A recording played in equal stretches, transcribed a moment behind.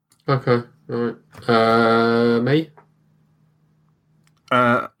Okay, all right. Me?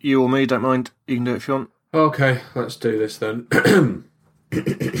 You or me, don't mind. You can do it if you want. Okay, let's do this then.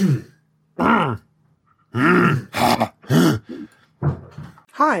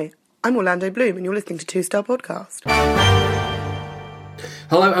 Hi, I'm Orlando Bloom, and you're listening to Two Star Podcast.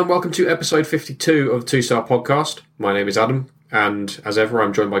 Hello and welcome to episode 52 of the Two Star Podcast. My name is Adam, and as ever,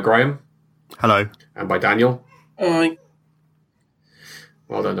 I'm joined by Graham. Hello. And by Daniel. Hi.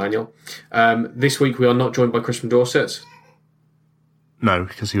 Well done, Daniel. This week we are not joined by Chris from Dorset. No,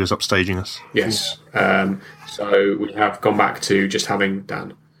 because he was upstaging us. Yes. So we have gone back to just having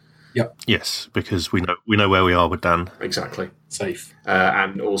Dan. Yep. Yes, because we know where we are with Dan. Exactly. Safe.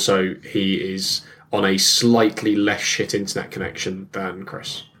 And also he is on a slightly less shit internet connection than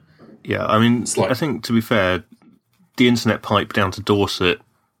Chris. Yeah, I mean, I think, to be fair, the internet pipe down to Dorset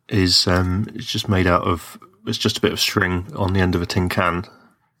is it's just made out of... It's just a bit of string on the end of a tin can.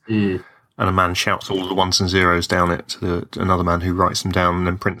 Mm. And a man shouts all the ones and zeros down it to another man who writes them down and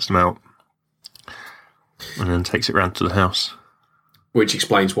then prints them out. And then takes it round to the house. Which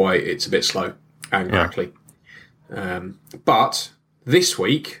explains why it's a bit slow and crackly. But this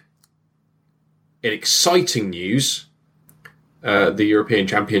week, in exciting news, the European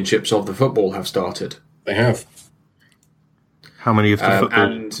Championships of the football have started. They have. How many of the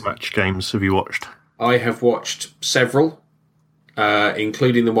football match games have you watched? I have watched several,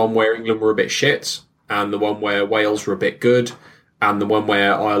 including the one where England were a bit shit, and the one where Wales were a bit good, and the one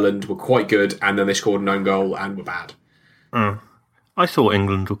where Ireland were quite good, and then they scored an own goal and were bad. I thought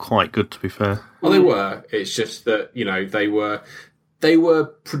England were quite good, to be fair. Well, they were. It's just that, they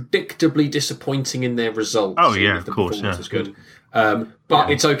were predictably disappointing in their results. Oh, yeah, of course, yeah. Was good.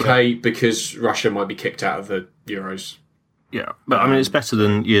 But it's okay because Russia might be kicked out of the Euros. Yeah, but I mean, it's better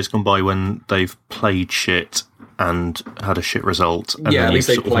than years gone by when they've played shit and had a shit result. And then at least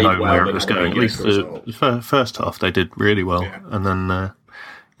they sort of played know well. where it was going. At least the first half they did really well, and then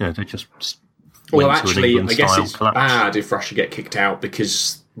they just well, went actually, to an I guess England-style it's collapse. bad if Russia get kicked out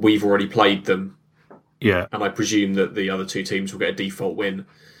because we've already played them. Yeah, and I presume that the other two teams will get a default win.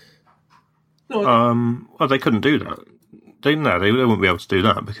 Well, they couldn't do that. They wouldn't be able to do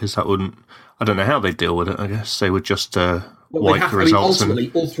that because that wouldn't. I don't know how they'd deal with it. I guess they would just wipe the results.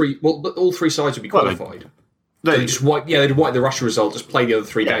 Ultimately, all three sides would be qualified. They'd just wipe. Yeah, they'd wipe the Russia result. Just play the other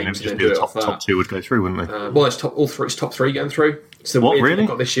three games. And then do do the it off top two would go through, wouldn't they? Well, it's top three getting through. It's the weird really? they've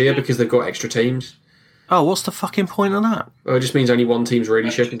got this year because they've got extra teams. Oh, what's the fucking point of that? Well, it just means only one team's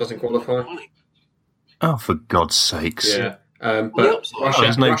really shit and doesn't qualify. Oh, for God's sakes! Yeah, but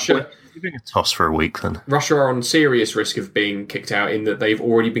Russia. You're being a toss for a week, then. Russia are on serious risk of being kicked out in that they've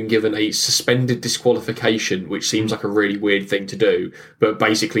already been given a suspended disqualification, which seems like a really weird thing to do, but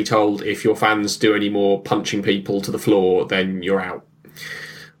basically told if your fans do any more punching people to the floor, then you're out.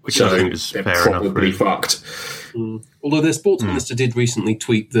 Which I think is they're fair enough. Probably fucked. Although their sports minister did recently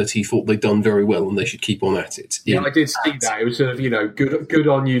tweet that he thought they'd done very well and they should keep on at it. Yeah, I did see that. It was sort of, good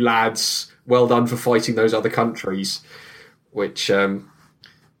on you lads. Well done for fighting those other countries. Which,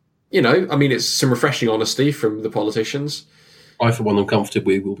 it's some refreshing honesty from the politicians. I, for one, am comforted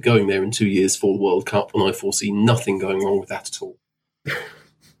we will be going there in 2 years for the World Cup, and I foresee nothing going wrong with that at all.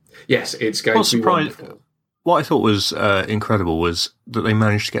 Yes, it's going to be wonderful. What I thought was incredible was that they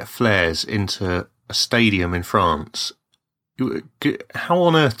managed to get flares into a stadium in France. How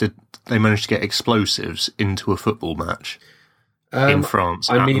on earth did they manage to get explosives into a football match in France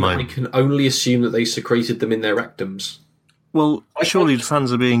at the moment? I can only assume that they secreted them in their rectums. Well, surely the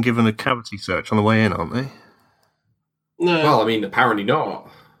fans are being given a cavity search on the way in, aren't they? No. Well, apparently not.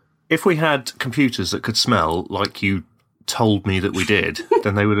 If we had computers that could smell like you told me that we did,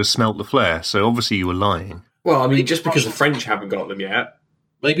 then they would have smelt the flare. So obviously you were lying. Well, just because the French haven't got them yet.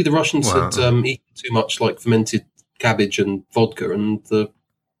 Maybe the Russians had eaten too much like fermented cabbage and vodka, and the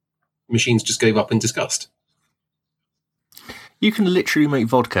machines just gave up in disgust. You can literally make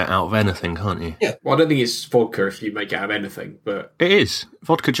vodka out of anything, can't you? Yeah. Well, I don't think it's vodka if you make it out of anything, but it is.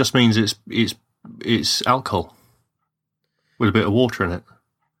 Vodka just means it's alcohol with a bit of water in it.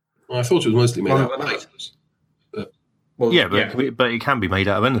 Well, I thought it was mostly made out of potatoes. But it can be made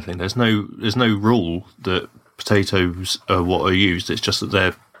out of anything. There's no rule that potatoes are what are used. It's just that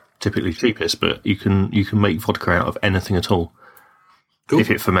they're typically cheapest. But you can make vodka out of anything at all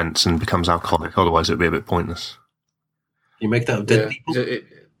if it ferments and becomes alcoholic. Otherwise, it'd be a bit pointless. You make that of dead people?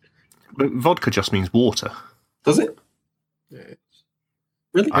 But vodka just means water. Does it? Yeah.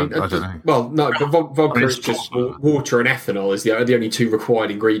 Really? I don't know. Well, no, but vodka is just water and ethanol is the only two required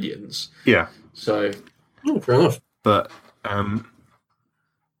ingredients. Yeah. So, fair enough. But I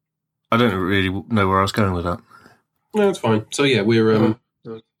don't really know where I was going with that. No, it's fine. So yeah, we're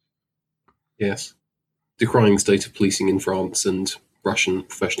Yes. Decrying state of policing in France and Russian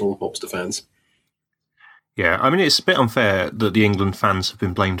professional mobster fans. Yeah, I mean, it's a bit unfair that the England fans have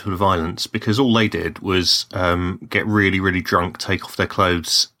been blamed for the violence, because all they did was get really, really drunk, take off their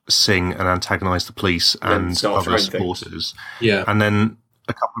clothes, sing and antagonise the police and other supporters. Yeah. And then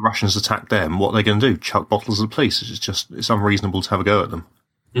a couple of Russians attacked them. What are they going to do? Chuck bottles at the police? It's unreasonable to have a go at them.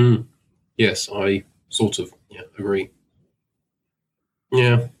 Mm. Yes, I sort of agree.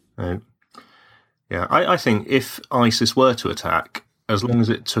 Yeah. Yeah, I think if ISIS were to attack, as long as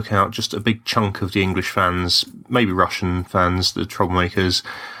it took out just a big chunk of the English fans, maybe Russian fans, the troublemakers,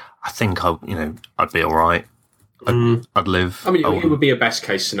 I think I'd be all right. I'd live. I mean, it would be a best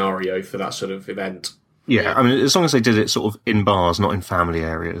case scenario for that sort of event. Yeah, I mean, as long as they did it sort of in bars, not in family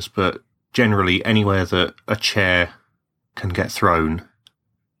areas, but generally anywhere that a chair can get thrown,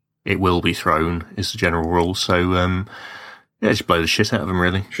 it will be thrown, is the general rule. So, just blow the shit out of them,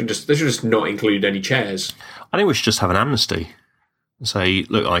 really. They should just not include any chairs. I think we should just have an amnesty. Say,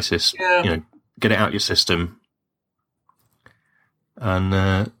 look, ISIS, get it out your system,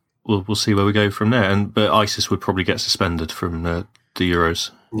 and we'll see where we go from there. But ISIS would probably get suspended from the Euros.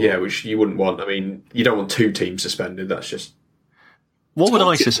 Yeah, which you wouldn't want. I mean, you don't want 2 teams suspended. That's just... What would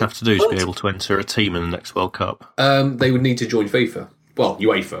ISIS have to do to be able to enter a team in the next World Cup? They would need to join FIFA. Well,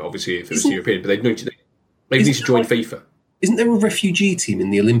 UEFA, obviously, if it was European, but they'd need to join FIFA. Isn't there a refugee team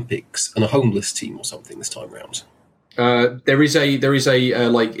in the Olympics and a homeless team or something this time round? There is a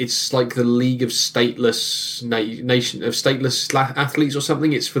it's like the League of Stateless Athletes or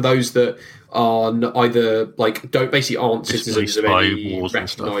something. It's for those that are either aren't citizens of any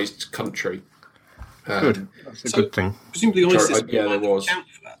recognised country. Good, that's a good thing. Presumably, ISIS there was. Account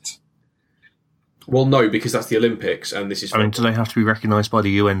for that. Well, no, because that's the Olympics, and this is. I mean, do they have to be recognised by the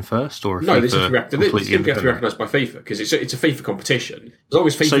UN first, or no? This is have to be recognised by FIFA because it's a FIFA competition. As long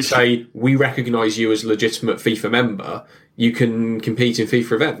as FIFA say we recognise you as a legitimate FIFA member, you can compete in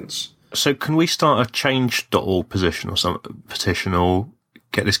FIFA events. So, can we start a change.org petition or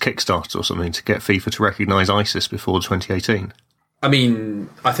get this Kickstarter or something to get FIFA to recognise ISIS before 2018? I mean,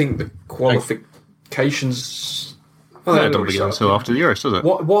 I think the qualifications. Well, that don't begin until after the Euros, does it?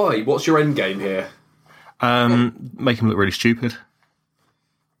 Why? What's your end game here? Make them look really stupid,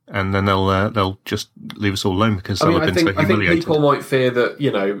 and then they'll just leave us all alone because they'll have been so humiliated. I think people might fear that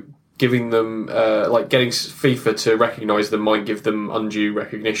giving them getting FIFA to recognise them might give them undue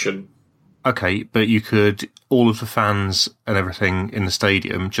recognition. Okay, but you could all of the fans and everything in the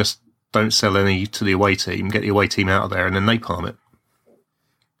stadium just don't sell any to the away team, get the away team out of there, and then napalm it.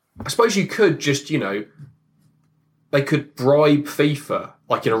 I suppose you could just they could bribe FIFA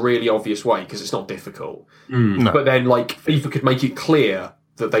in a really obvious way because it's not difficult. No. But then FIFA could make it clear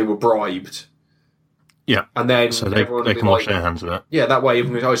that they were bribed. Yeah, and then so they can wash their hands of it. Yeah, that way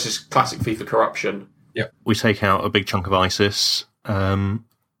it's just classic FIFA corruption. Yeah, we take out a big chunk of ISIS, and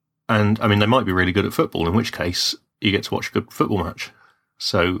I mean they might be really good at football, in which case you get to watch a good football match.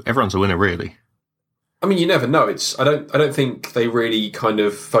 So everyone's a winner, really. I mean, you never know. I don't think they really kind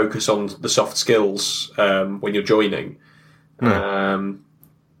of focus on the soft skills when you're joining. No.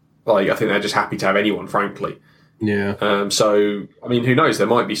 I think they're just happy to have anyone, frankly. Yeah. So, I mean, who knows? There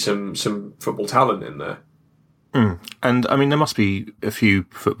might be some football talent in there. And, I mean, there must be a few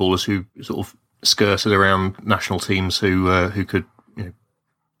footballers who sort of skirted around national teams who could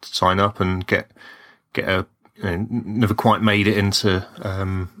sign up and get a never quite made it into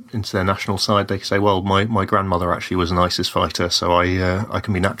their national side. They can say, well, my grandmother actually was an ISIS fighter, so I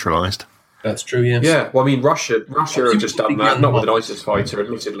can be naturalised. That's true, yes. Yeah, well, I mean, Russia have just done that, not with an ISIS fighter,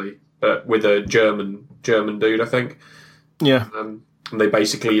 admittedly, but with a German dude, I think. Yeah. And they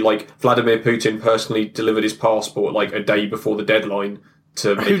basically, Vladimir Putin personally delivered his passport, a day before the deadline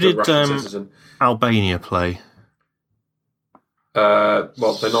to make him a Russian citizen. Albania play?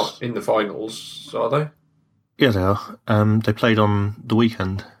 Well, they're not in the finals, are they? Yeah, they are. They played on the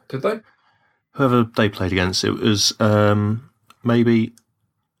weekend. Did they? Whoever they played against, it was maybe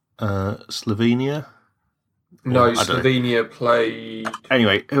Slovenia. No, Slovenia played.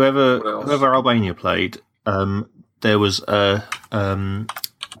 Anyway, whoever Albania played, there was 2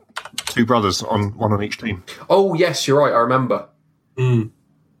 brothers one on each team. Oh yes, you're right. I remember. I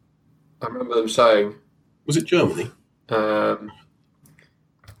remember them saying. Was it Germany? No,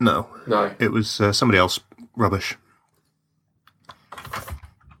 it was somebody else. Rubbish.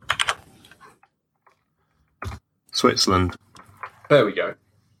 Switzerland. There we go.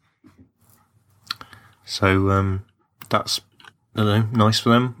 So that's nice for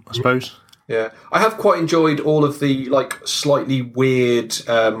them, I suppose. Yeah, I have quite enjoyed all of the slightly weird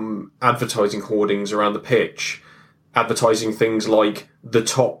advertising hoardings around the pitch, advertising things like the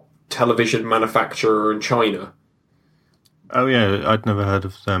top television manufacturer in China. Oh yeah, I'd never heard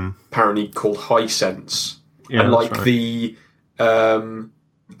of them. Apparently called Hisense. Yeah, and like right. the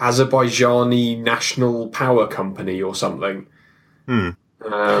Azerbaijani National Power Company or something.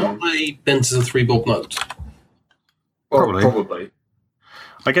 Aren't they bent as a 3-bob note? Probably.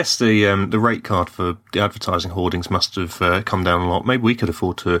 I guess the rate card for the advertising hoardings must have come down a lot. Maybe we could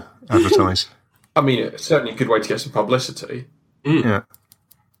afford to advertise. I mean, it's certainly a good way to get some publicity. Yeah.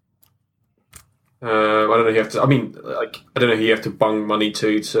 I don't know who you have to. I mean, like, I don't know who you have to bung money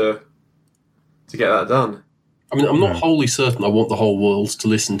to get that done. I mean, I'm not wholly certain I want the whole world to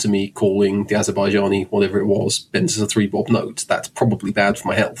listen to me calling the Azerbaijani, whatever it was, bent as a 3-bob note. That's probably bad for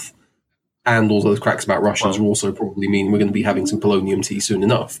my health. And all those cracks about Russians will also probably mean we're going to be having some polonium tea soon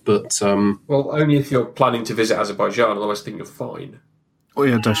enough. But well, only if you're planning to visit Azerbaijan, otherwise I think you're fine. Oh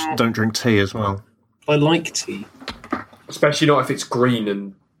yeah, don't drink tea as well. I like tea. Especially not if it's green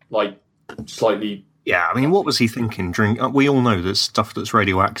and, like, slightly... Yeah, I mean, what was he thinking? We all know that stuff that's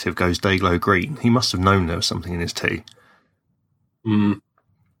radioactive goes day-glow green. He must have known there was something in his tea. And,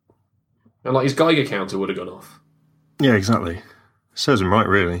 like, his Geiger counter would have gone off. Yeah, exactly. Serves him right,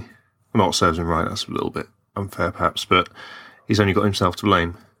 really. Well, not serves him right, that's a little bit unfair, perhaps, but he's only got himself to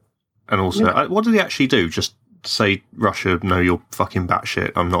blame. And also, what did he actually do? Just say, Russia, no, you're fucking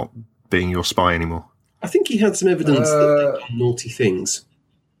batshit. I'm not being your spy anymore. I think he had some evidence that they'd done naughty things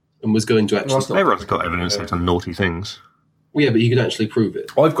and was going to actually... Everyone's got evidence they've done naughty things. Well, yeah, but you could actually prove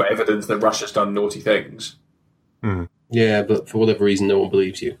it. I've got evidence that Russia's done naughty things. Yeah, but for whatever reason, no one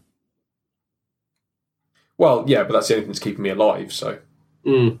believes you. Well, yeah, but that's the only thing that's keeping me alive, so...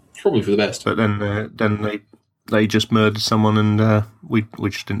 Probably for the best. But then they just murdered someone and we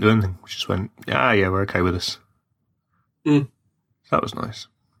just didn't do anything. We just went, yeah, we're okay with this. That was nice.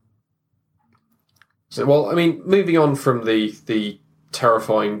 So, well, I mean, moving on from the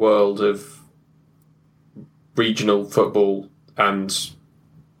terrifying world of regional football and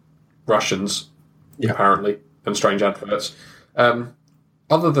Russians, apparently, and strange adverts.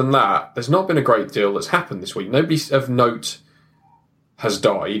 Other than that, there's not been a great deal that's happened this week. Nobody of note has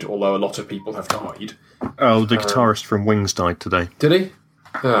died, although a lot of people have died. Oh, the guitarist from Wings died today. Did he?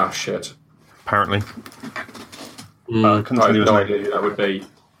 Oh, shit. Apparently. I have no idea who that would be.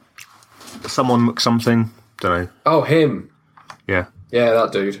 Someone McSomething. Don't know. Oh, him. Yeah. Yeah,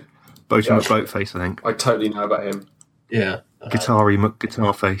 that dude. Boaty McBoatface, I think. I totally know about him. Yeah. Guitar-y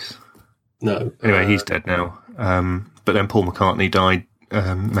McGuitarface. No. Anyway, he's dead now. But then Paul McCartney died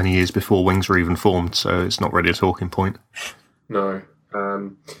many years before Wings were even formed, so it's not really a talking point. No.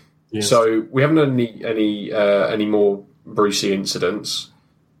 So we haven't had any more Brucey incidents,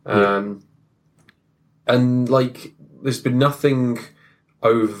 and like there's been nothing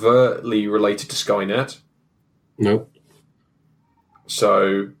overtly related to Skynet. No.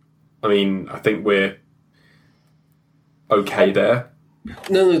 So, I mean, I think we're okay there.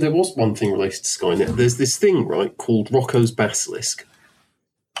 No, there was one thing related to Skynet. There's this thing, right, called Rocco's Basilisk,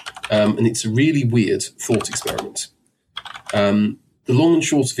 and it's a really weird thought experiment. The long and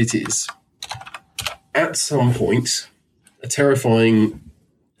short of it is, at some point, a terrifying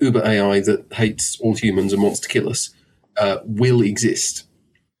Uber AI that hates all humans and wants to kill us will exist.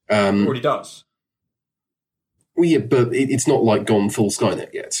 Already does. Well, yeah, but it's not like gone full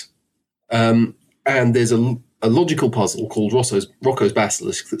Skynet yet. And there's a logical puzzle called Rocco's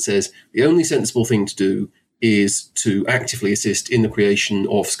Basilisk that says the only sensible thing to do is to actively assist in the creation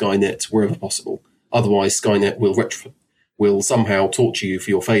of Skynet wherever possible. Otherwise, Skynet will somehow torture you for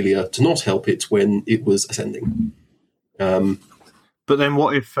your failure to not help it when it was ascending. But then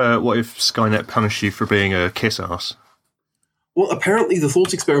what if Skynet punished you for being a kiss ass? Well, apparently the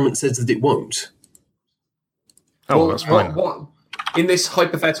thought experiment says that it won't. Oh, well, that's fine. What, in this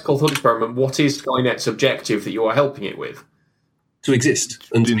hypothetical thought experiment, what is Skynet's objective that you are helping it with? To exist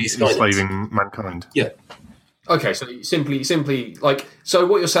and to be Skynet. Enslaving mankind. Yeah. Okay, so simply like, so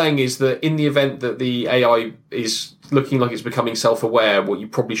what you're saying is that in the event that the AI is looking like it's becoming self-aware, what you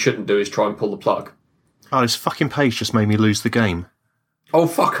probably shouldn't do is try and pull the plug. Oh, this fucking page just made me lose the game. Oh,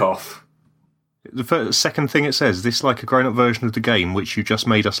 fuck off. The second thing it says, this is like a grown-up version of the game which you just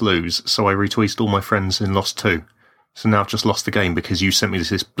made us lose, so I retweeted all my friends and lost 2. So now I've just lost the game because you sent me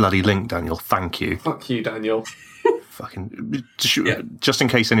this bloody link, Daniel. Thank you. Fuck you, Daniel. Fucking just in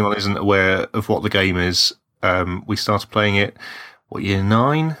case anyone isn't aware of what the game is, we started playing it, year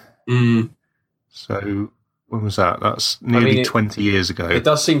 9? So when was that? That's nearly 20 years ago. It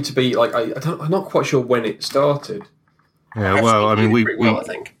does seem to be, like, I'm not quite sure when it started. Yeah, well, I mean, I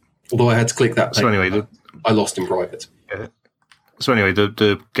think. Although I had to click that. So anyway, I lost in private. Yeah. So anyway,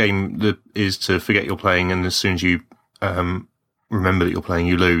 the game is to forget you're playing, and as soon as you remember that you're playing,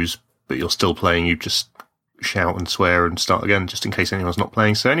 you lose, but you're still playing, you just shout and swear and start again, just in case anyone's not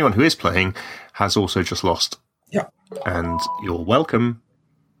playing. So anyone who is playing has also just lost. Yeah. And you're welcome.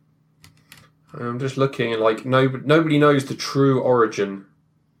 I'm just looking, and like nobody knows the true origin.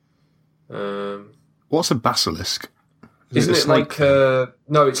 What's a basilisk? Isn't it like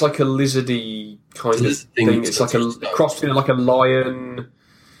no? It's like a lizardy kind of thing. It's like a cross between like a lion,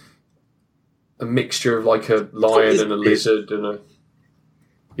 a mixture of like a lion and a lizard and a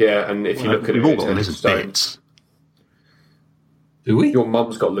And if you look at it, we've all got lizard bits. Do we? Your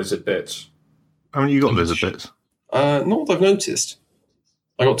mum's got lizard bits. How many you got lizard bits? Not what I've noticed.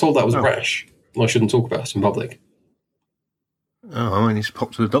 I got told that was a rash, and I shouldn't talk about it in public. Oh, I need to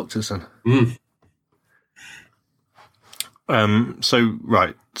pop to the doctors then.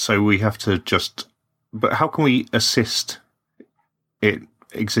 So we have to just. But how can we assist it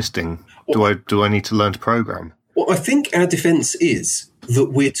existing? Do I need to learn to program? Well, I think our defence is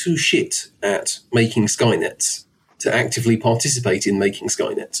that we're too shit at making Skynets to actively participate in making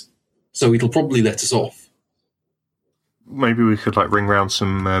Skynet. So it'll probably let us off. Maybe we could ring round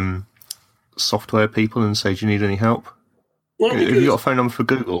some software people and say, "Do you need any help?" Well, have you got a phone number for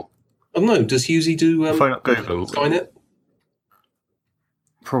Google? I don't know. Does Husey do phone up Google Skynet?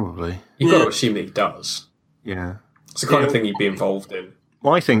 Probably. You've got to assume that he does. Yeah. It's the kind of thing he'd be involved in.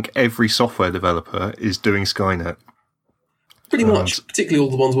 Well, I think every software developer is doing Skynet. Pretty much, particularly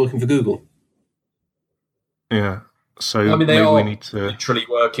all the ones working for Google. Yeah. So I mean, they maybe are we need to literally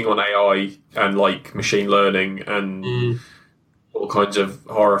working on AI and machine learning and all kinds of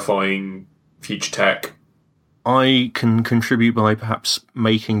horrifying future tech. I can contribute by perhaps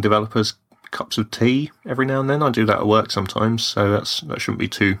making developers cups of tea every now and then. I do that at work sometimes, so that shouldn't be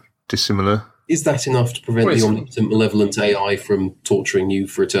too dissimilar. Is that enough to prevent the omnipotent, malevolent AI from torturing you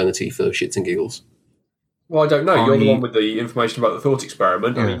for eternity for shits and giggles? Well, I don't know. You're the one with the information about the thought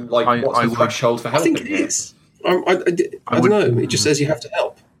experiment. Yeah. I mean, what's the threshold for I helping? think it is. I don't know. It just says you have to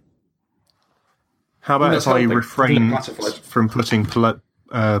help. How about if I refrain from putting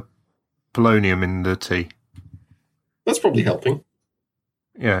polonium in the tea? That's probably helping.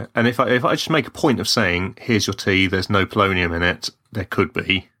 Yeah, and if I just make a point of saying, "Here's your tea. There's no polonium in it. There could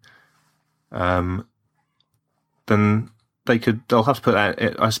be," then they'll have to put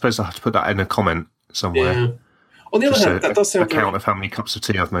that. I suppose they'll have to put that in a comment somewhere. Yeah. On the other hand, that does sound a count of how many cups of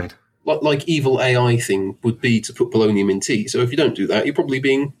tea I've made. Like evil AI thing would be to put polonium in tea. So if you don't do that, you're probably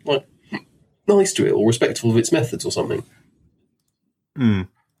being nice to it or respectful of its methods or something. You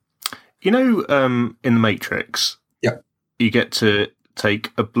know, in the Matrix, you get to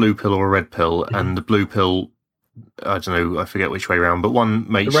take a blue pill or a red pill, and the blue pill, I don't know, I forget which way around, but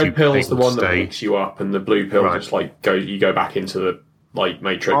one makes you. The red pill is the one that wakes you up, and the blue pill just you go back into the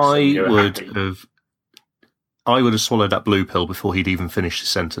Matrix. I would have swallowed that blue pill before he'd even finished his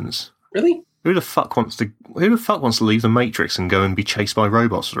sentence. Really? Who the fuck wants to leave the Matrix and go and be chased by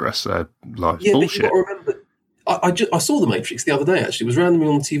robots for the rest of their lives? Yeah, Bullshit. But you've got to remember, I saw the Matrix the other day. Actually, it was randomly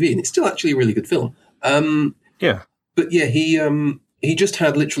on the TV, and it's still actually a really good film. Yeah, but yeah, he just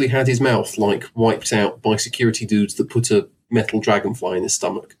literally had his mouth wiped out by security dudes that put a metal dragonfly in his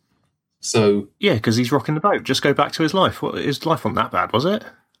stomach. So yeah, because he's rocking the boat. Just go back to his life. His life wasn't that bad, was it?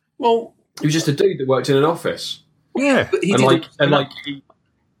 Well, he was just a dude that worked in an office. Yeah, but he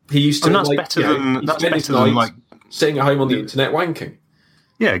he used to. And that's better than sitting at home on the internet wanking.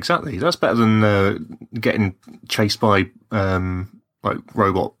 Yeah, exactly. That's better than getting chased by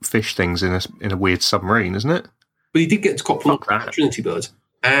robot fish things in a weird submarine, isn't it? But he did get to cop a Trinity Bird,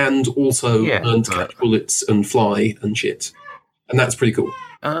 and also learn to catch bullets and fly and shit, and that's pretty cool.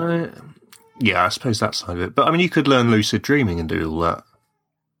 Yeah, I suppose that side of it. But I mean, you could learn lucid dreaming and do all that.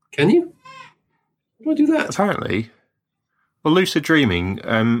 Can you? How do I do that? Apparently. Well, lucid dreaming,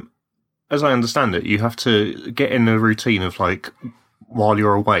 as I understand it, you have to get in a routine of while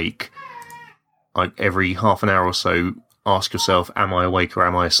you're awake, every half an hour or so, ask yourself, am I awake or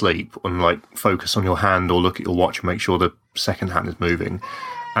am I asleep? And focus on your hand or look at your watch and make sure the second hand is moving.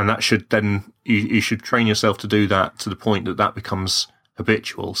 And that should then, you should train yourself to do that to the point that becomes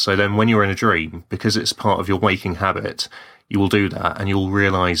habitual. So then when you're in a dream, because it's part of your waking habit, you will do that and you'll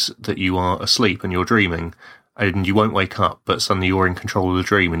realise that you are asleep and you're dreaming and you won't wake up, but suddenly you're in control of the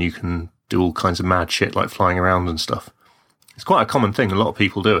dream and you can do all kinds of mad shit like flying around and stuff. It's quite a common thing. A lot of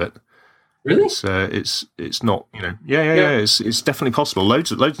people do it. Really? It's not, yeah. It's definitely possible.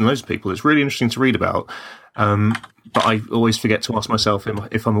 Loads and loads of people. It's really interesting to read about. But I always forget to ask myself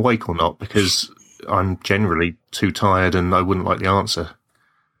if I'm awake or not because I'm generally too tired and I wouldn't like the answer.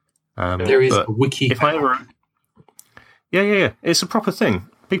 There is a wiki. If I ever, yeah, it's a proper thing.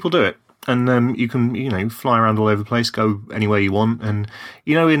 People do it. and you can fly around all over the place, go anywhere you want, and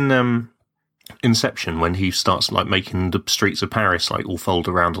in Inception when he starts like making the streets of Paris like all fold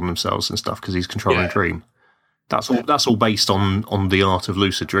around on themselves and stuff because he's controlling a dream. That's all based on the art of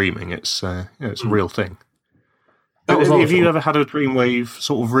lucid dreaming. It's it's a real thing. Have you ever had a dream where you've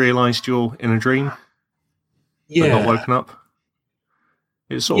sort of realised you're in a dream, but not woken up?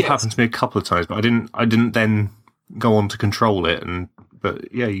 It sort of happened to me a couple of times, but I didn't then go on to control it.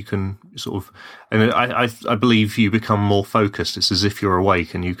 But you can sort of, and I believe you become more focused. It's as if you're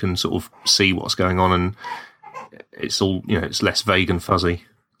awake and you can sort of see what's going on, and it's all it's less vague and fuzzy.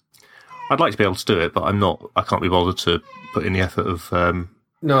 I'd like to be able to do it, but I can't be bothered to put in the effort of.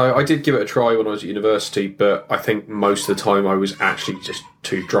 No, I did give it a try when I was at university, but I think most of the time I was actually just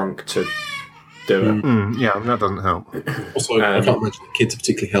too drunk to do it. That doesn't help. Also, I can't imagine the kids are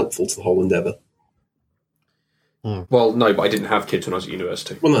particularly helpful to the whole endeavour. Well, no, but I didn't have kids when I was at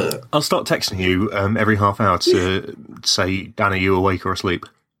university. Well, no. I'll start texting you every half hour to say, Dan, are you awake or asleep?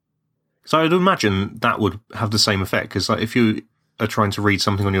 So I'd imagine that would have the same effect, because like, if you are trying to read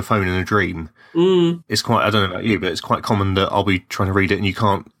something on your phone in a dream, it's quite, I don't know about you, but it's quite common that I'll be trying to read it and you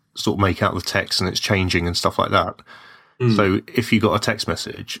can't sort of make out the text and it's changing and stuff like that. So if you got a text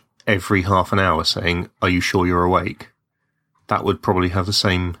message every half an hour saying, are you sure you're awake? That would probably have the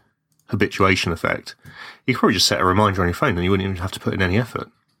same habituation effect. You could probably just set a reminder on your phone and you wouldn't even have to put in any effort.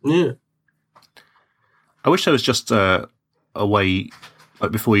 Yeah. I wish there was just a way,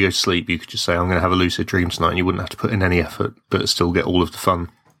 like before you go to sleep, you could just say, I'm going to have a lucid dream tonight, and you wouldn't have to put in any effort, but still get all of the fun.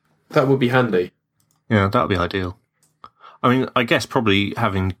 That would be handy. Yeah, that would be ideal. I mean, I guess probably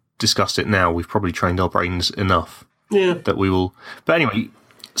having discussed it now, we've probably trained our brains enough that we will... But anyway,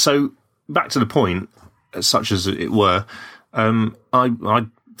 so back to the point, such as it were, I'd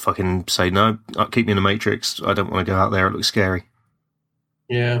fucking say no, keep me in the Matrix. I don't want to go out there, it looks scary.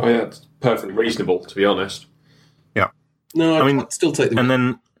 Yeah. I mean, that's perfectly reasonable, to be honest. Yeah. No, I'd still take the... And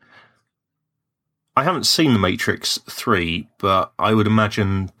then, I haven't seen The Matrix 3, but I would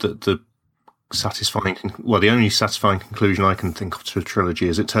imagine that the only satisfying conclusion I can think of to a trilogy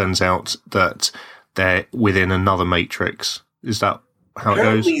is it turns out that they're within another Matrix. Is that how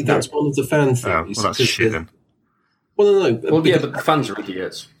Apparently it goes? that's one of the fan theories. Well, that's shit then. Well, no. Well, yeah, but the fans are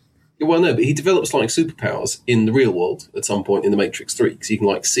idiots. Well, no, but he develops like superpowers in the real world at some point in the Matrix 3, because he can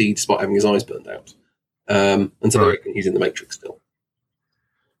like see despite having his eyes burned out. And so they reckon he's in the Matrix still.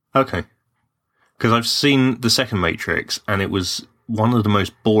 Okay. Because I've seen the second Matrix, and it was one of the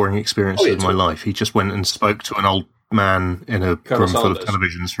most boring experiences of my life. He just went and spoke to an old man in a room full of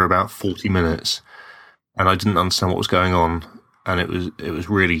televisions for about 40 minutes, and I didn't understand what was going on, and it was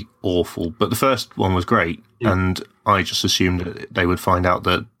really awful. But the first one was great, and I just assumed that they would find out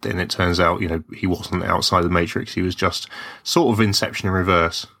that, and it turns out, he wasn't outside the Matrix. He was just sort of Inception in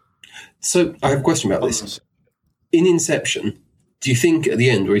reverse. So I have a question about this. In Inception, do you think at the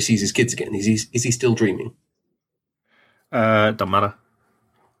end where he sees his kids again, is he still dreaming? Doesn't matter.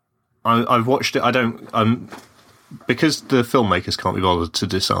 I've watched it. I don't. Because the filmmakers can't be bothered to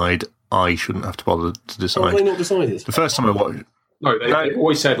decide, I shouldn't have to bother to decide. Have they not decided? The first time I watched... No, they've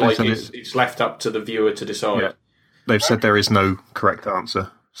always said it's left up to the viewer to decide. Yeah. They've said there is no correct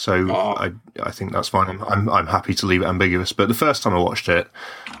answer, so I think that's fine. I'm happy to leave it ambiguous. But the first time I watched it,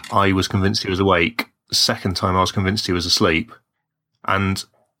 I was convinced he was awake. The second time I was convinced he was asleep. And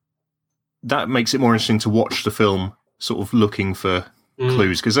that makes it more interesting to watch the film sort of looking for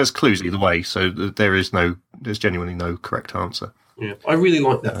clues, because there's clues either way, so there's genuinely no correct answer. Yeah, I really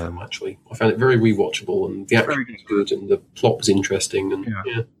liked that film, actually. I found it very rewatchable, and the action was good, and the plot was interesting, and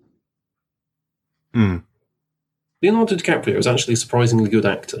Leonardo DiCaprio is actually a surprisingly good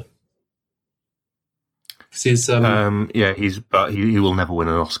actor. But he will never win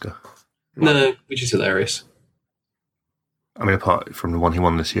an Oscar. No, which is hilarious. I mean, apart from the one he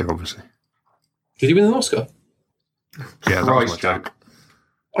won this year, obviously. Did he win an Oscar? Yeah, that was my joke.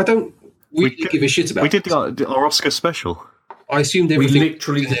 I don't really give a shit about it. We did our Oscar special. I assumed everything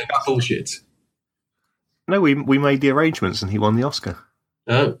literally was bullshit. No, we made the arrangements and he won the Oscar.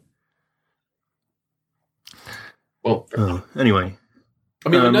 Oh. Well, anyway. I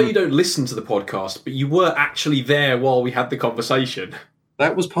mean, I know you don't listen to the podcast, but you were actually there while we had the conversation.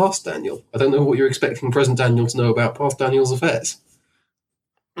 That was past Daniel. I don't know what you're expecting present Daniel to know about past Daniel's affairs.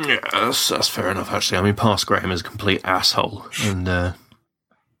 Yeah, that's fair enough, actually. I mean, past Graham is a complete asshole, and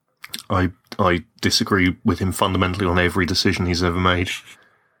I disagree with him fundamentally on every decision he's ever made.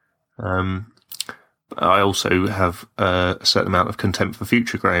 I also have a certain amount of contempt for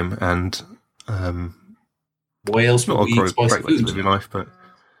future Graham, and why else would we eat spicy way to live your life, but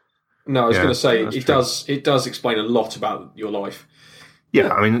no, I was going to say it does explain a lot about your life.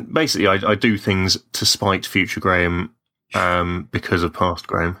 Yeah, I mean, basically, I do things to spite future Graham because of past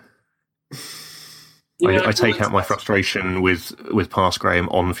Graham. I take out my frustration with past Graham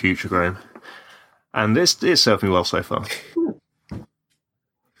on future Graham. And it's served me well so far.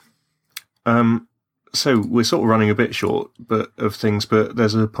 So we're sort of running a bit short of things, but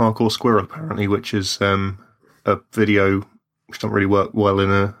there's a parkour squirrel apparently, which is a video which doesn't really work well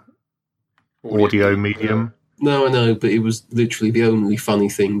in a audio medium. No, I know, but it was literally the only funny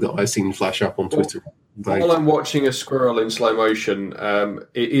thing that I've seen flash up on Twitter. While I'm watching a squirrel in slow motion,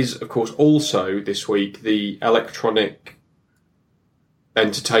 it is, of course, also this week the Electronic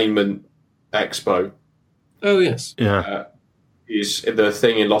Entertainment Expo. Oh, yes. Yeah. Is the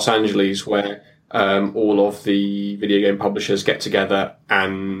thing in Los Angeles where all of the video game publishers get together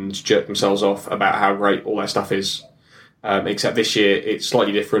and jerk themselves off about how great all their stuff is. Except this year it's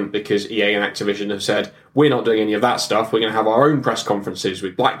slightly different because EA and Activision have said, we're not doing any of that stuff. We're going to have our own press conferences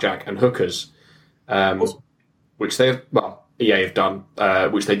with blackjack and hookers, which EA have done,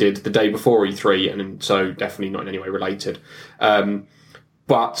 which they did the day before E3, and so definitely not in any way related.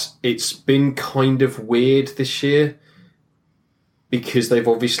 But it's been kind of weird this year because they've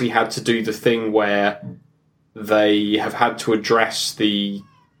obviously had to do the thing where they have had to address the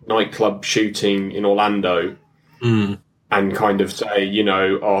nightclub shooting in Orlando. And kind of say, you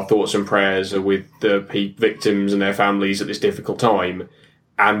know, our thoughts and prayers are with the victims and their families at this difficult time,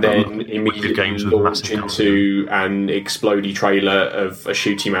 and then immediately launch into an explodey trailer of a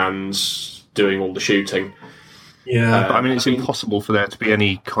shooty man's doing all the shooting. Yeah, but I mean, it's impossible for there to be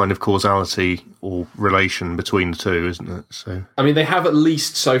any kind of causality or relation between the two, isn't it? So, I mean, they have at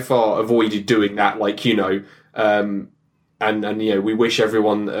least so far avoided doing that, like, you know, and you know, we wish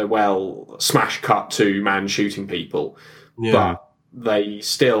everyone smash cut to man shooting people. Yeah. But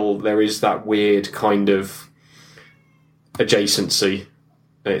there is that weird kind of adjacency,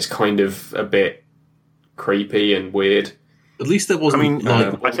 and it's kind of a bit creepy and weird. At least there wasn't. I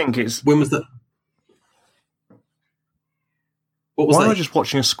mean, I think it's. When was that? What was Why that? am I just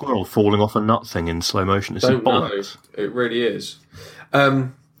watching a squirrel falling off a nut thing in slow motion? It's Don't know. bollocks. It really is.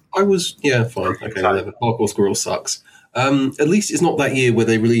 Fine. Okay, whatever. Parkour Squirrel sucks. At least it's not that year where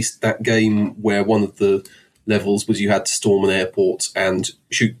they released that game where one of the levels was you had to storm an airport and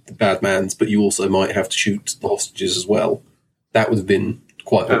shoot the bad mans, but you also might have to shoot the hostages as well. That would have been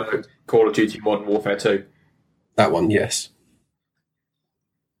quite awkward. Call of Duty Modern Warfare 2. That one, yes.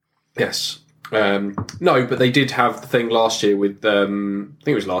 Yes. No, but they did have the thing last year with, I think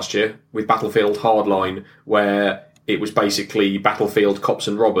it was last year, with Battlefield Hardline, where it was basically Battlefield Cops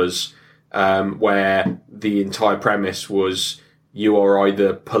and Robbers, where the entire premise was you are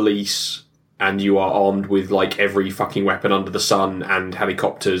either police and you are armed with like every fucking weapon under the sun and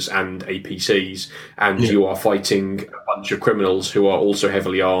helicopters and APCs, and you are fighting a bunch of criminals who are also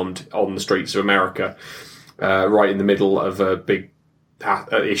heavily armed on the streets of America, right in the middle of a big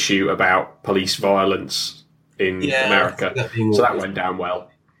issue about police violence in America. So that went down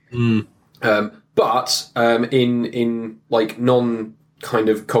well. But in like non kind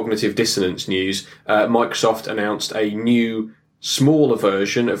of cognitive dissonance news, Microsoft announced a new smaller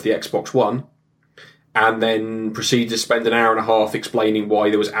version of the Xbox One, and then proceeded to spend an hour and a half explaining why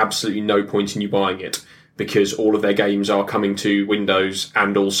there was absolutely no point in you buying it, because all of their games are coming to Windows,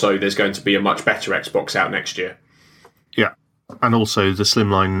 and also there's going to be a much better Xbox out next year. Yeah, and also the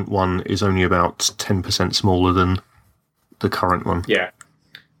Slimline one is only about 10% smaller than the current one. Yeah.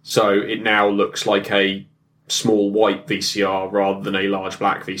 So it now looks like a small white VCR rather than a large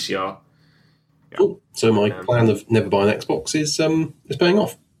black VCR. Yeah. Cool. So my plan of never buying an Xbox is paying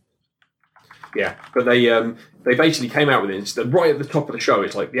off. Yeah, but they basically came out with it. It's right at the top of the show.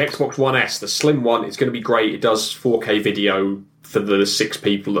 It's like the Xbox One S, the slim one. It's going to be great. It does 4K video for the 6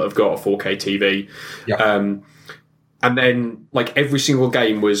 people that have got a 4K TV. Yeah. And then like every single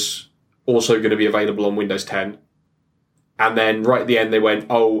game was also going to be available on Windows 10. And then right at the end they went,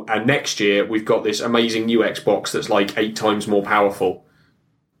 oh, and next year we've got this amazing new Xbox that's like 8 times more powerful.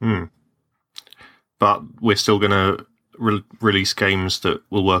 But we're still going to release games that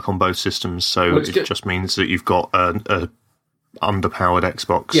will work on both systems, so it just means that you've got a underpowered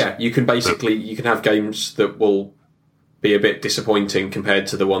Xbox. Yeah, you can you can have games that will be a bit disappointing compared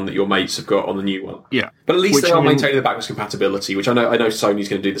to the one that your mates have got on the new one. Yeah, but at least they are maintaining the backwards compatibility, which I know Sony's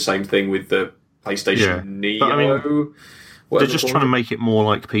going to do the same thing with the PlayStation Neo. But, I mean, they're just trying to make it more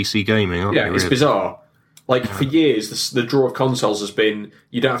like PC gaming, aren't they? Yeah, it's bizarre. Like, for years, the draw of consoles has been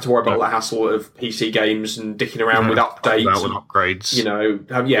you don't have to worry about the hassle of PC games and dicking around with updates. With upgrades. You know,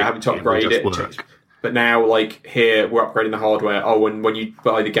 having to upgrade it. But now, like, here, we're upgrading the hardware. Oh, and when you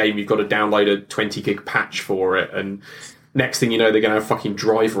buy the game, you've got to download a 20 gig patch for it. And next thing you know, they're going to have fucking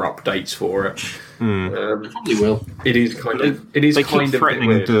driver updates for it. Probably will. It is kind of. It is They kind keep of threatening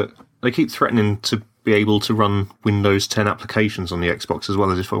weird. they keep threatening to be able to run Windows 10 applications on the Xbox as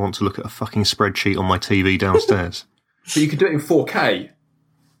well as if I want to look at a fucking spreadsheet on my TV downstairs. But you can do it in 4K.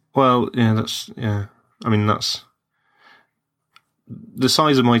 Well, yeah. I mean, that's the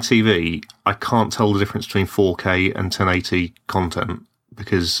size of my TV. I can't tell the difference between 4K and 1080 content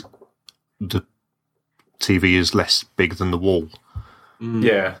because the TV is less big than the wall.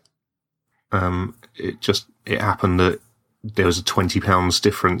 Yeah. It happened that there was a £20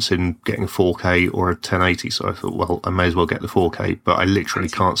 difference in getting a 4K or a 1080, so I thought, well, I may as well get the 4K. But I literally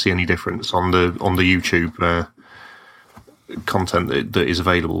can't see any difference on the YouTube content that is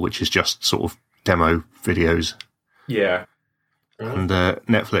available, which is just sort of demo videos. Yeah. And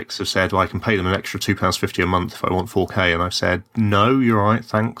Netflix have said, well, I can pay them an extra £2.50 a month if I want 4K, and I've said, no, you're all right,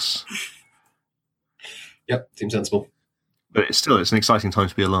 thanks. Yep, seems sensible. But it's an exciting time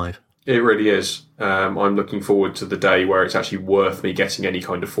to be alive. It really is. I'm looking forward to the day where it's actually worth me getting any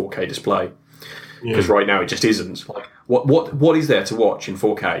kind of 4K display. Because right now it just isn't. Like, what is there to watch in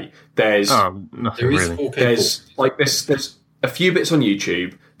 4K? There's nothing There is really. 4K. There's a few bits on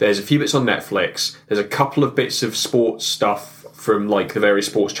YouTube. There's a few bits on Netflix. There's a couple of bits of sports stuff from like the various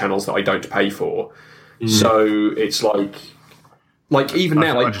sports channels that I don't pay for. So it's like even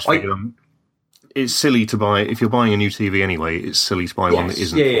now, I just figured it's silly to buy, if you're buying a new TV anyway, it's silly to buy one that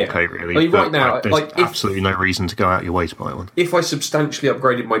isn't 4K, really. I mean, right now, there's absolutely no reason to go out your way to buy one. If I substantially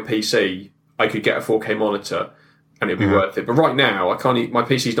upgraded my PC, I could get a 4K monitor and it'd be worth it. But right now, I can't. My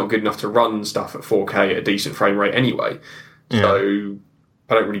PC's not good enough to run stuff at 4K at a decent frame rate anyway. So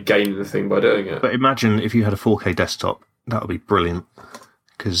I don't really gain anything by doing it. But imagine if you had a 4K desktop, that would be brilliant,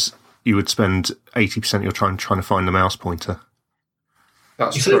 because you would spend 80% of your time trying to find the mouse pointer.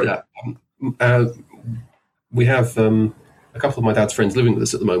 That's You true. say that. We have a couple of my dad's friends living with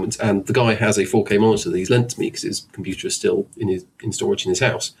us at the moment, and the guy has a 4K monitor that he's lent to me because his computer is still in storage in his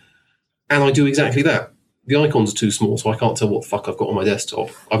house. And I do exactly that. The icons are too small, so I can't tell what the fuck I've got on my desktop.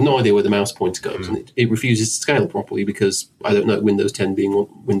 I've no idea where the mouse pointer goes, and it refuses to scale properly because I don't know Windows 10 being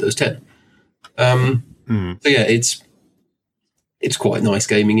Windows 10. So yeah, it's quite nice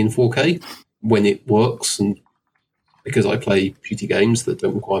gaming in 4K when it works, and because I play shitty games that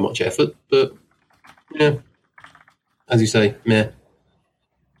don't require much effort. But yeah, as you say, meh.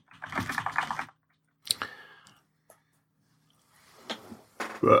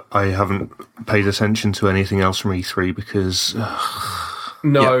 But I haven't paid attention to anything else from E3 because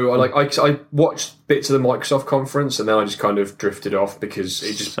No, I watched bits of the Microsoft conference and then I just kind of drifted off because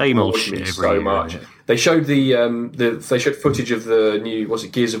it just Same old bored shit me every so year, much. isn't it? They showed they showed footage of the new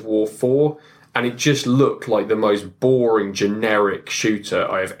Gears of War 4, and it just looked like the most boring generic shooter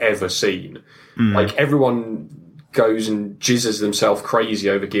I have ever seen. Like everyone goes and jizzes themselves crazy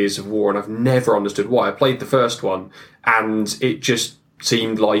over Gears of War, and I've never understood why. I played the first one, and it just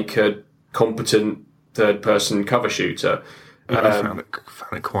seemed like a competent third-person cover shooter. I found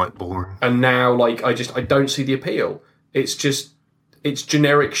it quite boring. And now, I don't see the appeal. It's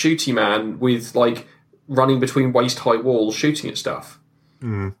generic shooty man with running between waist-high walls, shooting at stuff.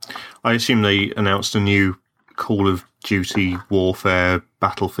 I assume they announced a new Call of Duty Warfare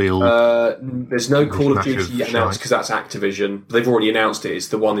Battlefield. There's no Call of massive Duty yet shite. announced because that's Activision. They've already announced it. It's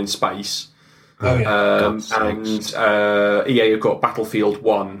the one in space. Oh yeah. And EA have got Battlefield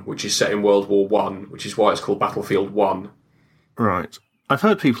 1, which is set in World War 1, which is why it's called Battlefield 1. Right. I've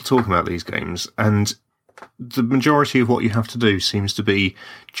heard people talk about these games, and the majority of what you have to do seems to be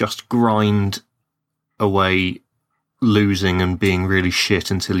just grind away, losing and being really shit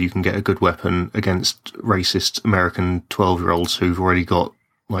until you can get a good weapon against racist American 12-year-olds who've already got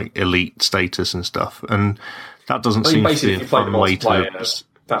elite status and stuff. And that doesn't seem to be a fun way to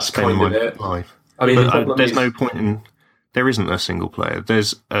that's spend kind of my it. life. I mean, But there's no point in... There isn't a single player.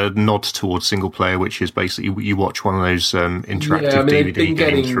 There's a nod towards single player, which is basically you watch one of those interactive they've DVD been games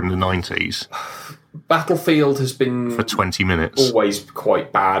getting- from the 90s Battlefield has been for 20 minutes. always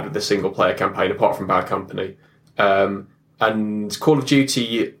quite bad with the single-player campaign, apart from Bad Company. And Call of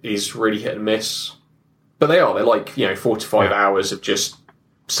Duty is really hit and miss. But they're 4 to 5 hours of just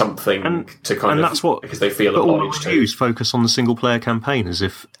something to kind of... that's what, because they feel but all the obliged to. reviews focus on the single-player campaign as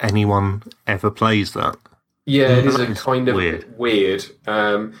if anyone ever plays that. Yeah, it is That a is kind of weird. But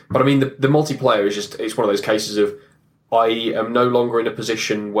I mean, the multiplayer is it's one of those cases of I am no longer in a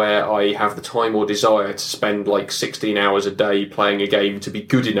position where I have the time or desire to spend 16 hours a day playing a game to be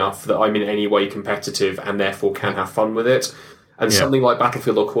good enough that I'm in any way competitive and therefore can have fun with it. And something like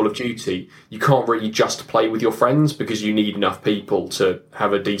Battlefield or Call of Duty, you can't really just play with your friends because you need enough people to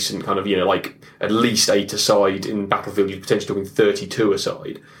have a decent kind of, like at least 8 aside. In Battlefield, you're potentially talking 32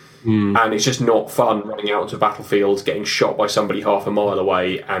 aside. And it's just not fun running out onto Battlefield, getting shot by somebody half a mile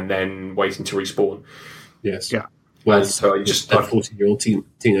away, and then waiting to respawn. Yes. Yeah. Well, so you just 14-year-old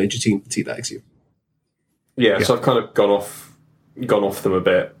teenager teabags you. Yeah, so I've kind of gone off them a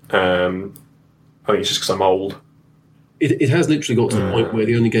bit. I think it's just because I'm old. It has literally got to the point where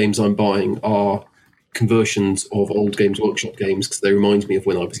the only games I'm buying are conversions of old Games Workshop games because they remind me of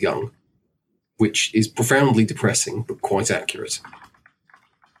when I was young, which is profoundly depressing but quite accurate.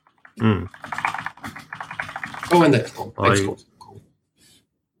 Oh, and XCOM. XCOM's cool.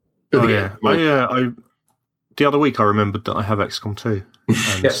 But again, the other week I remembered that I have XCOM 2.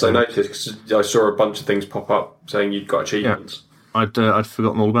 Yes, I noticed because I saw a bunch of things pop up saying you'd got achievements. Yeah. I'd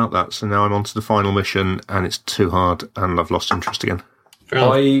forgotten all about that, so now I'm on to the final mission, and it's too hard, and I've lost interest again.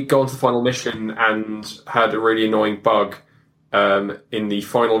 I got onto the final mission and had a really annoying bug in the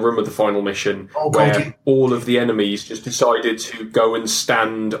final room of the final mission where all of the enemies just decided to go and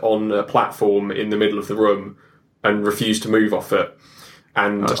stand on a platform in the middle of the room and refuse to move off it.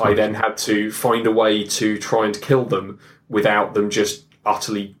 And I then had to find a way to try and kill them without them just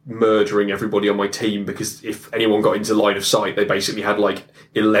utterly murdering everybody on my team, because if anyone got into line of sight, they basically had like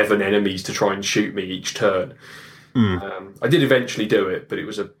 11 enemies to try and shoot me each turn. I did eventually do it, but it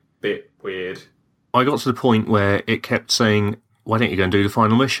was a bit weird. I got to the point where it kept saying, why don't you go and do the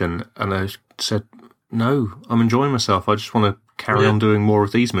final mission? And I said, no, I'm enjoying myself. I just want to carry on doing more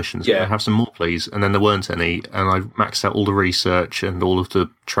of these missions. Yeah. Have some more, please. And then there weren't any, and I maxed out all the research and all of the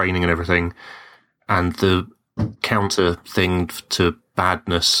training and everything, and the counter thing to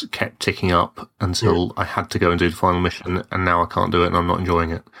badness kept ticking up until I had to go and do the final mission, and now I can't do it and I'm not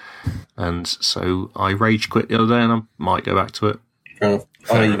enjoying it. And so I rage quit the other day, and I might go back to it.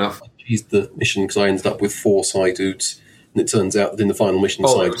 Fair enough. I used the mission because I ended up with 4 side dudes, and it turns out that in the final mission,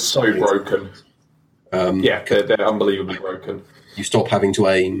 they were so broken. They're unbelievably broken. You stop having to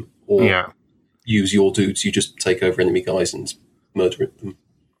aim or use your dudes, you just take over enemy guys and murder them.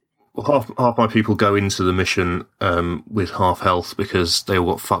 Well, half my people go into the mission with half health because they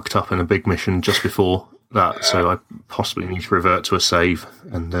all got fucked up in a big mission just before that, so I possibly need to revert to a save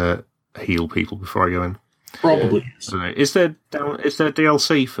and heal people before I go in. Probably. I don't know. Is there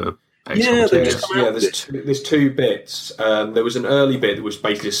DLC for XCOM? There's 2 bits. There was an early bit that was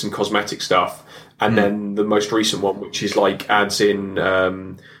basically just some cosmetic stuff, and then the most recent one, which is like adds in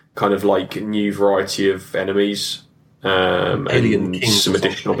kind of like a new variety of enemies. Alien and Kings some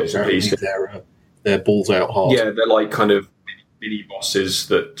additional bits and pieces. They're balls out hard. Yeah, they're like kind of mini bosses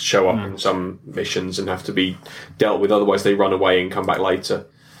that show up in some missions and have to be dealt with. Otherwise, they run away and come back later.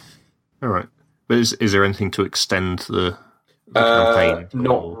 All right, but is there anything to extend the campaign?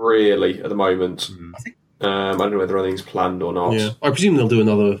 Not really at the moment. I don't know whether anything's planned or not. Yeah, I presume they'll do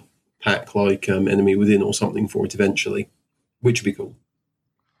another pack like Enemy Within or something for it eventually, which would be cool.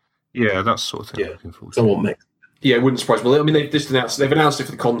 Yeah, that's sort of thing I'm looking forward to. I want mech. Yeah, it wouldn't surprise me. I mean, they've announced it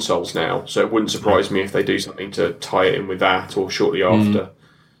for the consoles now, so it wouldn't surprise me if they do something to tie it in with that or shortly after.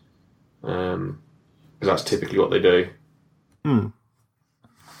 Because that's typically what they do.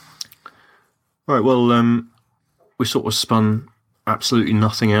 Right, well, we sort of spun absolutely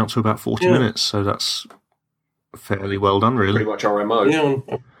nothing out to about 40 minutes, so that's fairly well done, really. Pretty much our MO. Yeah, you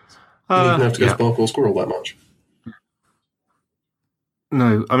didn't have to go Sparkle Squirrel that much.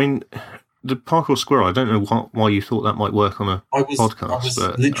 No, I mean, the Parkour Squirrel, I don't know why you thought that might work on a podcast. I was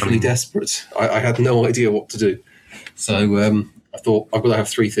literally desperate. I had no idea what to do. So I thought, I've got to have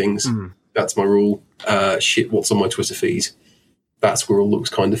 3 things. That's my rule. Shit, what's on my Twitter feed? That squirrel looks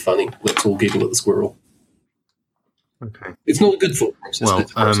kind of funny. Let's all giggle at the squirrel. Okay. It's not a good thought process.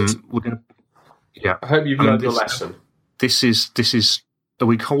 Well, we're going to... Yeah. I hope you've learned your lesson. This is... Are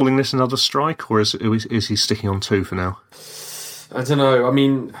we calling this another strike, or is he sticking on 2 for now? I don't know. I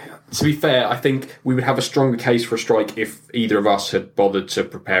mean, to be fair, I think we would have a stronger case for a strike if either of us had bothered to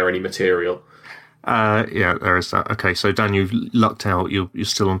prepare any material. Yeah, there is that. Okay, so Dan, you've lucked out. You're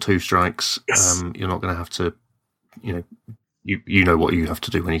still on 2 strikes. Yes. You're not going to have to, you know what you have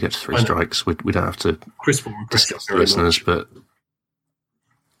to do when you get to 3 strikes. We don't have to discuss the listeners, but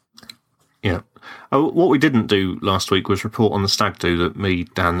yeah. What we didn't do last week was report on the stag do that me,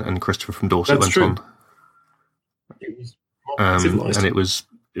 Dan, and Christopher from Dorset went on. And it was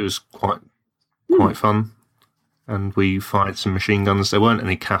quite fun, and we fired some machine guns. There weren't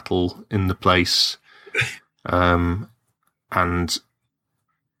any cattle in the place, and it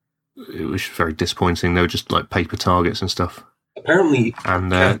was very disappointing. They were just like paper targets and stuff. Apparently,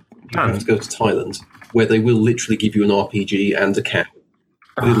 and you have to go to Thailand. where they will literally give you an RPG and a cow.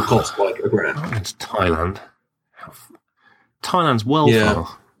 But it'll cost like $1,000. It's Thailand. Thailand's well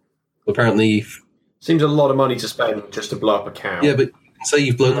far. Apparently, Seems a lot of money to spend just to blow up a cow. yeah, but say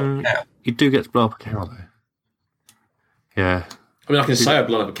you've blown up a cow. You do get to blow up a cow, though. Yeah. I mean, I can say I've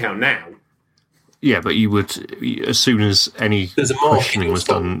blown up a cow now. Yeah, but you would, as soon as any There's a mark in questioning your was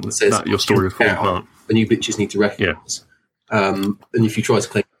stock done, that says that your story would fall cow, apart. and you bitches need to recognise. And if you try to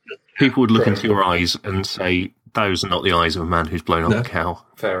claim, People would look into your eyes and say, those are not the eyes of a man who's blown up No. a cow.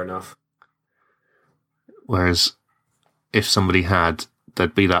 Fair enough. Whereas if somebody had,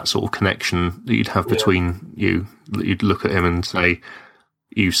 there'd be that sort of connection that you'd have between you, that you'd look at him and say,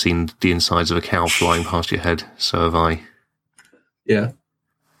 you've seen the insides of a cow flying past your head, so have I. yeah,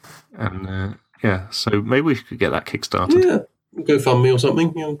 And so maybe we could get that kickstarted. yeah, GoFundMe or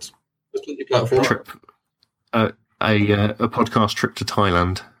something. You know, there's plenty of platform. Trip, a podcast trip to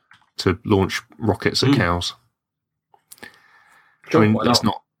Thailand to launch rockets at cows. Sure, I mean, why that's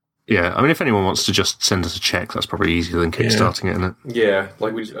not? not. Yeah, I mean, if anyone wants to just send us a check, that's probably easier than kickstarting it, isn't it? Yeah,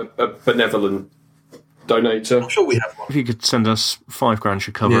 like a benevolent donator. I'm sure we have one. If you could send us $5,000,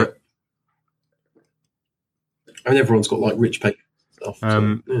 should cover it. I mean, everyone's got like rich pay stuff.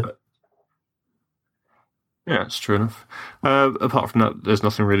 Yeah, it's true enough. Apart from that, there's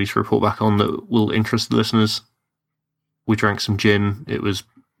nothing really to report back on that will interest the listeners. We drank some gin. It was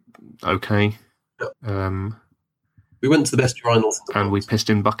okay. We went to the best urinals, And we pissed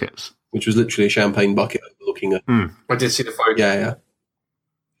in buckets. which was literally a champagne bucket overlooking a. I did see the photo. Yeah.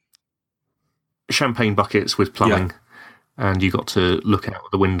 Champagne buckets with plumbing. And you got to look out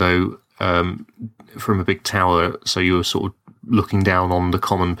the window from a big tower, so you were sort of looking down on the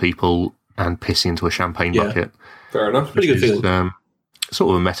common people and pissing into a champagne bucket. Fair enough. Pretty good Which is, feeling. sort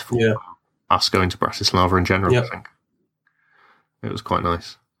of a metaphor Yeah. for us going to Bratislava in general, Yeah. I think. It was quite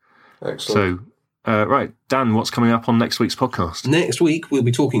nice. Excellent. So, right, Dan, what's coming up on next week's podcast? Next week we'll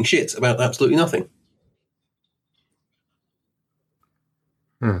be talking shit about absolutely nothing.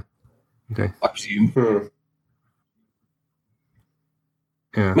 Yeah. Okay. I presume.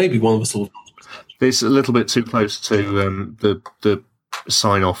 Yeah. Maybe one of us will. It's a little bit too close to the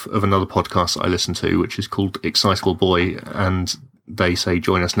sign off of another podcast that I listen to, which is called Excitable Boy, and they say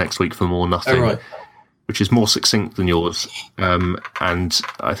join us next week for more nothing, Oh, right. which is more succinct than yours, and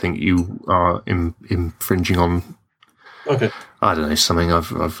I think you are infringing on. Okay. I don't know, something.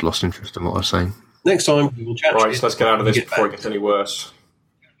 I've lost interest in what I was saying. Next time we will chat. Right, shit so let's get out of this and before it back. gets any worse.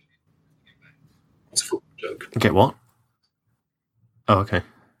 It's a football joke. Get what? Oh, okay.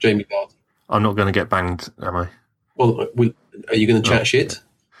 Jamie Vardy. I'm not going to get banged, am I? Well, are you going to chat shit?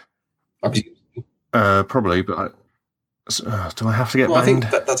 I presume. Probably, but do I have to get Well, I banged?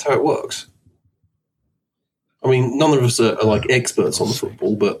 think that's how it works. I mean, none of us are like experts on the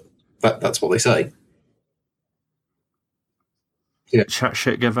football, but that's what they say. Chat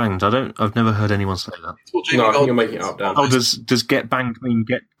shit, get banged. I've never heard anyone say that. It's what Jamie No, I think Vardy- you're making it up, Dan. Oh, does get banged mean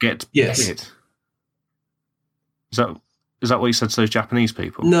get Yes. hit? Is that what he said to those Japanese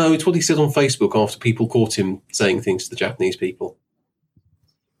people? No, it's what he said on Facebook after people caught him saying things to the Japanese people.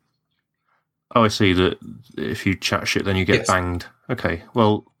 Oh, I see that if you chat shit, then you get Yes. banged. Okay,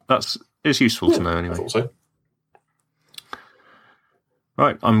 well, it's useful to know I anyway. thought so.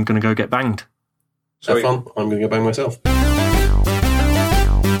 Right, I'm going to go get banged. Have fun. I'm going to go bang myself.